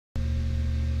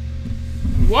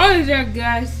What is up,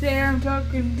 guys? Today I'm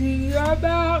talking to you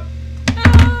about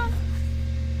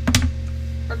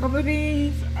a couple of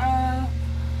these. I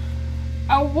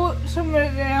wrote some of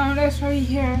it down. That's why you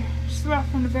hear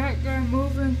stuff in the background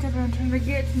moving because I'm trying to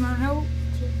get to my notes.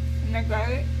 And I got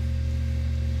it.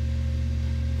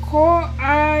 Core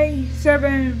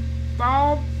i7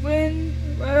 Baldwin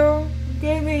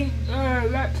gaming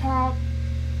laptop.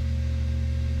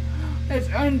 It's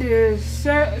under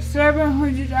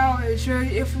 $700, so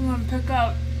if you want to pick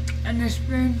up an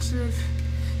expensive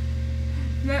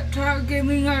laptop,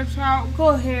 gaming laptop, go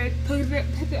ahead, pick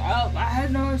it up. I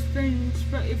had no experience,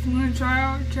 but if you want to try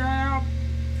out,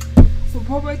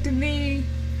 report back to me.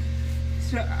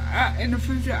 So in the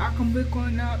future, I can pick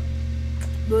one up,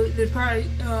 but there's probably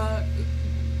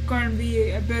going to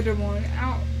be a better one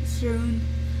out soon,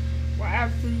 or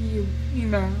after you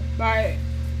buy it.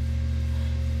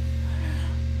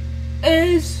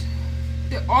 Is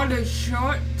the order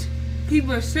short?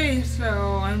 People say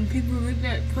so, and people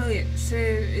that play it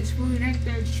say it's really not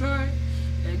that short.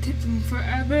 It took them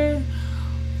forever.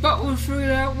 But we'll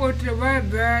figure out with the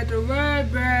red bread. The red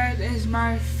bread is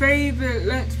my favorite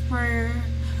Let's Player.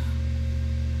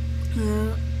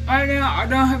 Right now, I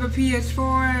don't have a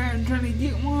PS4. I'm trying to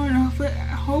get one.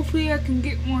 Hopefully I can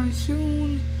get one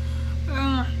soon.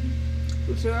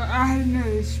 So I had no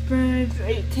experience.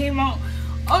 It came out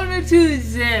on a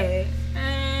Tuesday.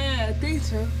 I think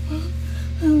so.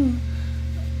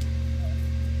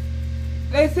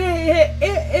 They say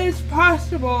it is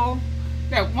possible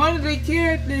that one of the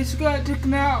characters got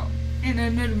taken out in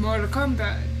another Mortal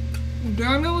Kombat.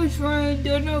 Don't know which one,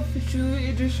 don't know for sure,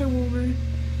 it's just a woman.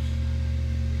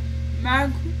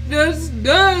 Does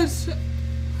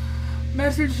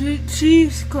Master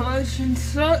Chief's collection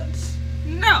sucks?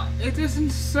 No, it doesn't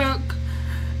suck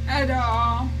at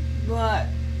all, but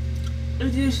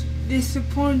it's just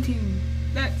disappointing.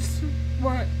 That's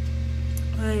what,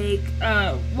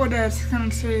 what else can I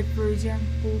say? For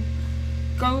example,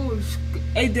 Ghost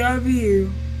AW.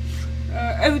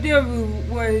 AW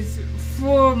was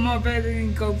far more better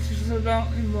than Ghost, so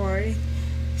don't worry.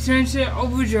 Sunset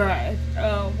Overdrive.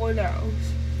 What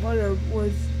else? What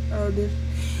was this?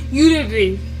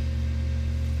 Unity.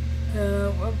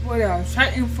 What else?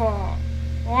 Titanfall.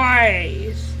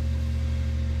 Rise.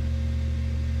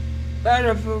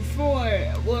 Battlefield 4,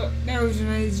 that was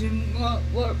amazing, what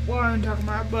I'm talking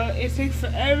about, but it takes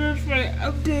forever for the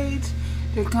updates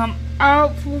to come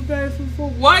out for Battlefield 4.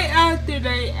 Right after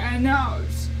they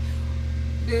announced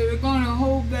they're going to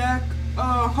hold back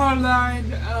Hardline,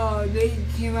 they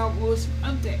came out with some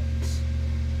updates.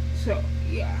 So,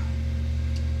 yeah.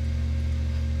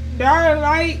 Dying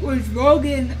Light was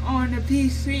broken on the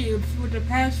PC for the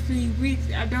past 3 weeks.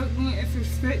 I don't know if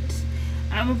it's fixed.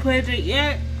 I haven't played it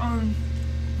yet on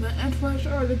the Xbox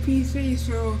or the PC,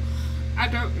 so I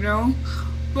don't know.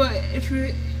 But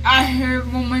I hear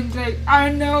moments like, I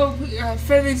know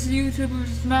famous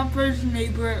YouTubers, not personally,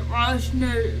 but watching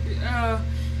the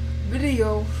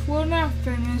videos, well, not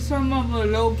famous, some of them are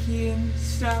low-key and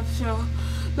stuff. So,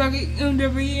 like in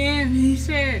the end, he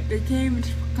said the game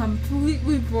is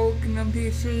completely broken on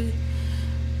PC.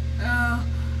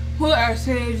 What I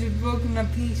say is it's broken on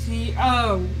PC.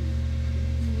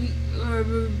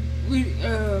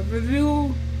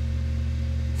 Review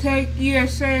Tech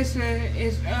USA said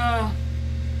it's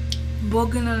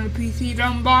broken on the PC.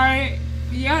 Don't buy it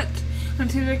yet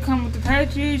until they come with the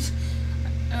patches.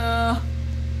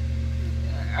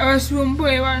 If you want to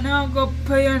play right now, go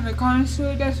play on the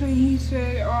console. That's what he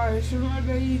said. Or some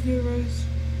other YouTubers.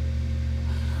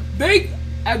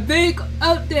 A big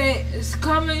update is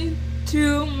coming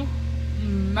to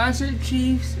Master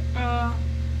Chief's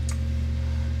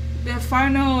the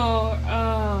final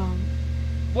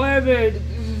whatever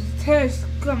test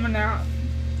coming out,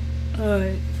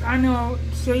 final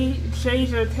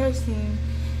stage of testing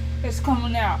is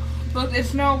coming out, but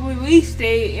there's no release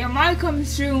date. It might come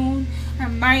soon, it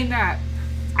might not.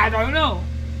 I don't know.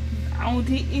 I don't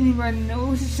think anybody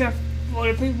knows except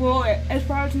for the people at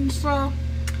Xbox and stuff.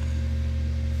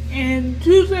 In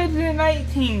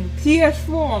 2019,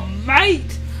 PS4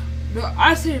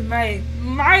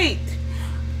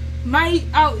 might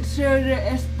outsell the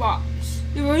Xbox.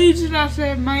 The reason I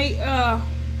said might,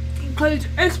 because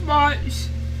Xbox,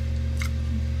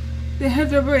 they have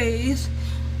the raise.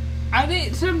 I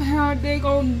think somehow they're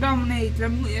gonna dominate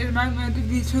them. It might not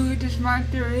be true, just my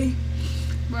theory.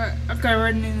 But I got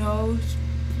running nose.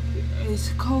 It's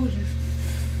cold.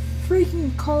 It's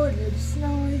freaking cold. It's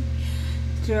snowing.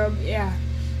 So yeah.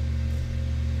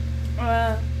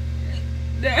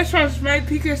 The Xbox might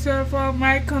peak itself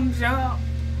might comes out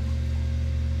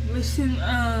with some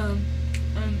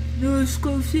new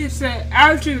exclusives that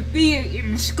actually be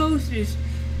exclusives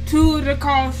to the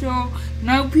console.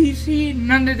 No PC,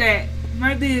 none of that.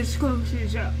 Might be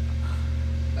exclusives.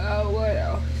 What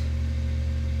else?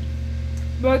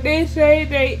 But they say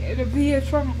the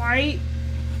PS1 might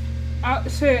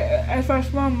outset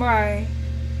FS1 by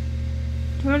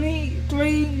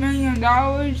 $23 million,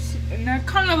 and I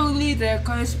kind of believe that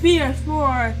because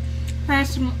PS4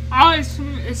 has some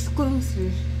awesome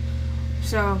exclusives.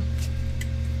 So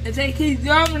if they keep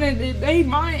dominating, they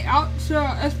might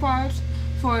outsell Xbox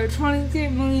for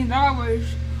 $23 million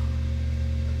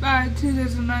by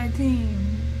 2019.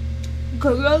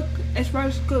 Good luck,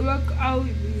 especially good luck out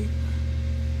the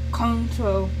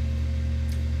console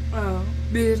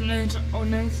business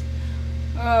owners.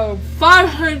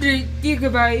 500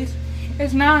 gigabytes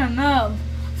is not enough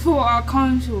for our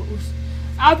consoles.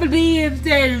 I believe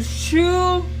that is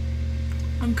true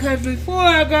because before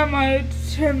I got my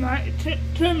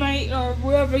termite or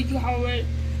whatever you call it,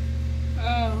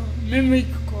 memory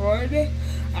card,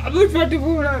 I was about to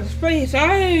go out of space. I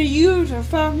had to use a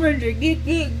 500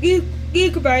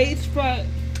 gigabytes, but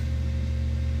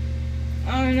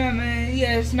I don't know, man.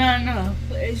 Yeah, it's not enough.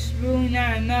 It's really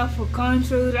not enough for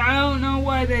consoles. I don't know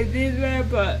why they did that,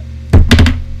 but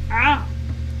that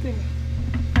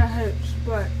hurts.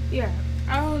 But yeah,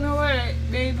 I don't know why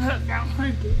they put down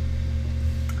 100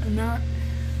 and not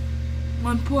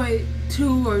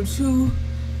 1.2 or 2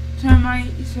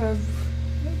 terabytes of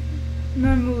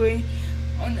memory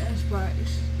on the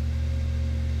Xbox.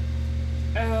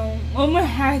 Rumor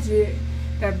has it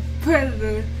that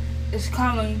Predator is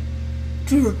coming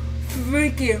to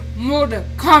freaking Mortal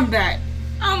Kombat.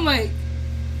 I'm like,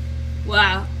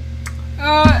 wow.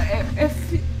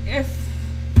 If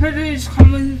Predator is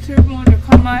coming to Mortal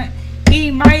Kombat,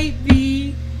 he might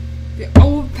be the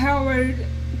overpowered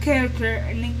character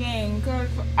in the game. Because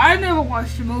I never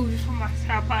watched the movies for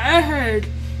myself, but I heard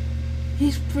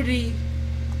they're pretty,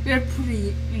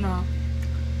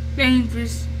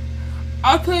 dangerous.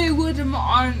 I played with him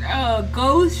on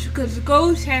Ghost, because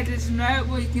Ghost had this map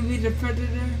where you can be the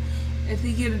Predator if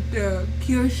you get the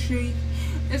kill streak.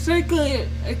 It's like a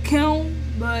kill,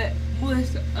 but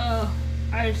with a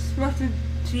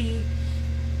specialty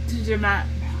to the map.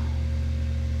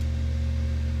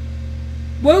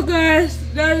 Well guys,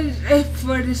 that is it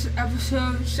for this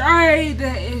episode. Sorry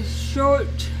that it's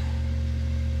short,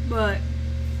 but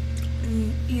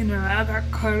I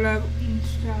got caught up and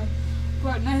stuff.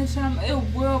 But next time it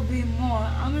will be more.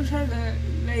 I'm gonna try to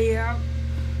lay out.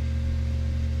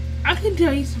 I can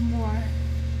tell you some more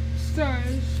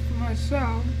stories for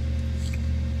myself.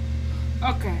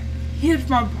 Okay, here's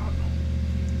my problem.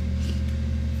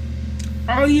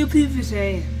 All you people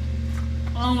say,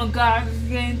 oh my god, this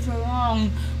game's so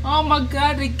long. Oh my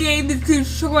god, the game is too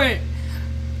short.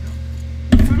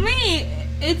 For me,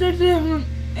 it doesn't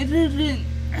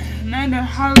matter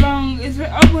how long. It's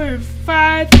over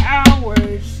 5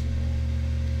 hours.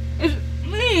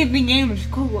 The game is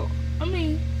cool. I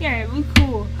mean, yeah, it was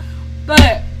cool.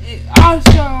 But it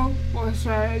also was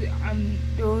I'm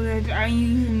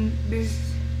using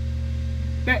this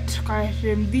bet scratch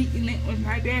and beating it with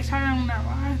my dad. I don't know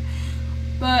why.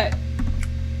 But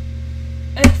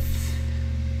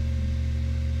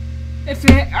if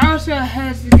it also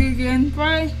has the good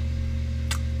gameplay,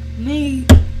 me in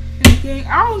the game,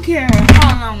 I don't care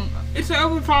how long. It's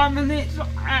over 5 minutes.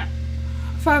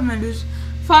 5 minutes.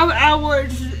 5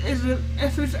 hours is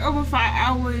if it's over 5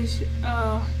 hours.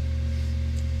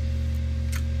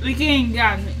 The game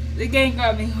got me. The game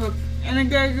got me hooked, and it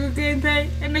got good gameplay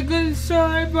and a good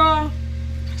story, bro.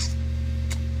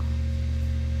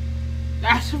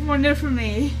 That's one there for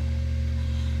me.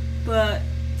 But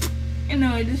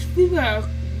just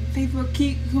people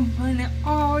keep complaining,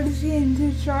 oh, this game is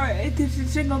too short. It's a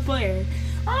single player.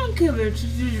 I don't care if it's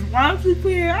just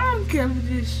multiplayer. I don't care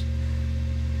if it's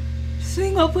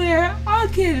single player. I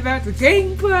don't care about the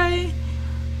gameplay,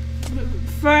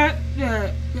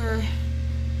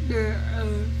 the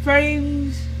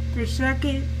frames per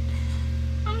second.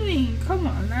 I mean, come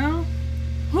on now.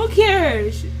 Who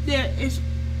cares that it's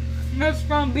not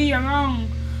gonna be around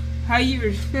how you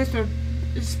expect it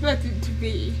to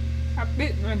be? I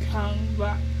bit my tongue,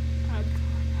 but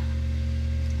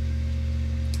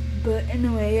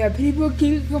anyway, yeah, people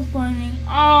keep complaining,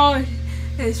 oh,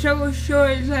 it's so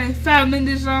short, it's like 5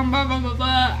 minutes long, blah blah blah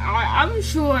blah. I'm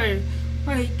sure,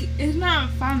 it's not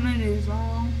 5 minutes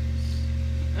long.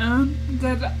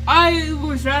 Because I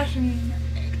was watching,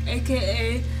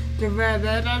 aka the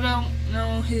rabbit. I don't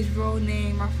know his real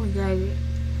name, I forgot it.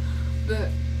 But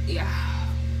yeah,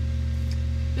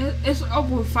 it's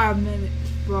over 5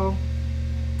 minutes, bro.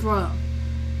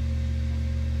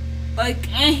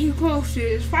 Like, and he posted,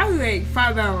 it's probably like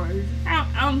 5 hours. I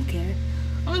don't care.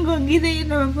 I'm gonna get it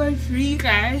in a place for you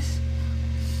guys.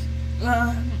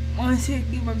 Once I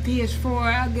get my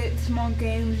PS4, I'll get small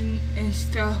games and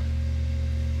stuff.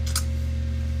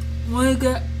 When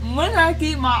I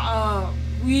get my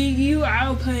Wii U,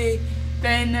 I'll play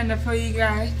Bayonetta for you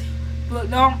guys. But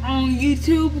not on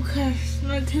YouTube because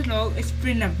Nintendo it's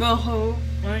been a butthole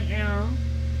right now.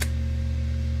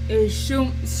 It's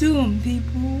suing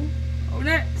people. Oh,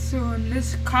 not suing,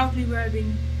 this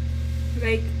copywriting.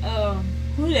 Like,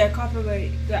 who that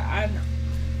copyright that I know?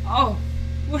 Oh,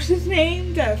 what's his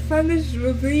name? That famous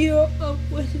reveal of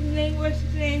what's his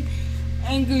name?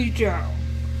 Angry Joe.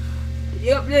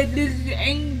 Yep, this is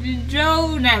Angry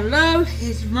Joe, and I love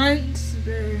his runs.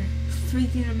 They're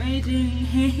freaking amazing.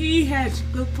 He has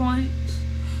good points.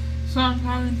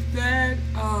 Sometimes bad.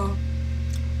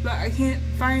 But I can't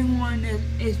find one that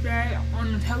is bad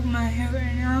on the top of my head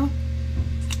right now.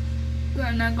 But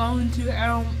I'm not going to. I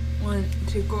don't want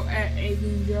to go at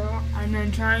Angry Joe. I'm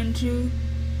not trying to.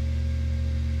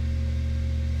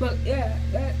 But yeah,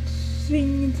 that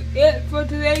seems it for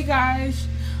today, guys.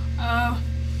 I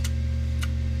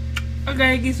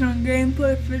gotta get some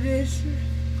gameplay for this.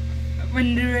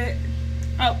 Render it,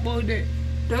 upload it.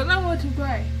 Don't know what to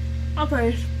play. I'll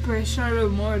play Shadow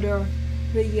more though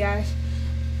for you guys.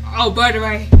 Oh, by the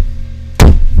way,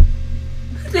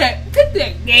 pick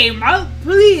that game out,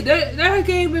 please. That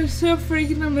game is so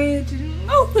freaking amazing.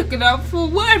 Go pick it up for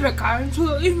whatever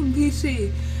console, even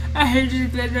PC. I heard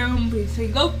it's better on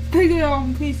PC. Go pick it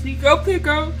on PC. Go pick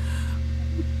up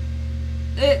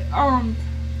it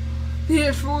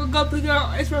PS4. Go pick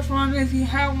up Xbox One if you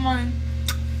have one.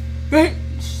 But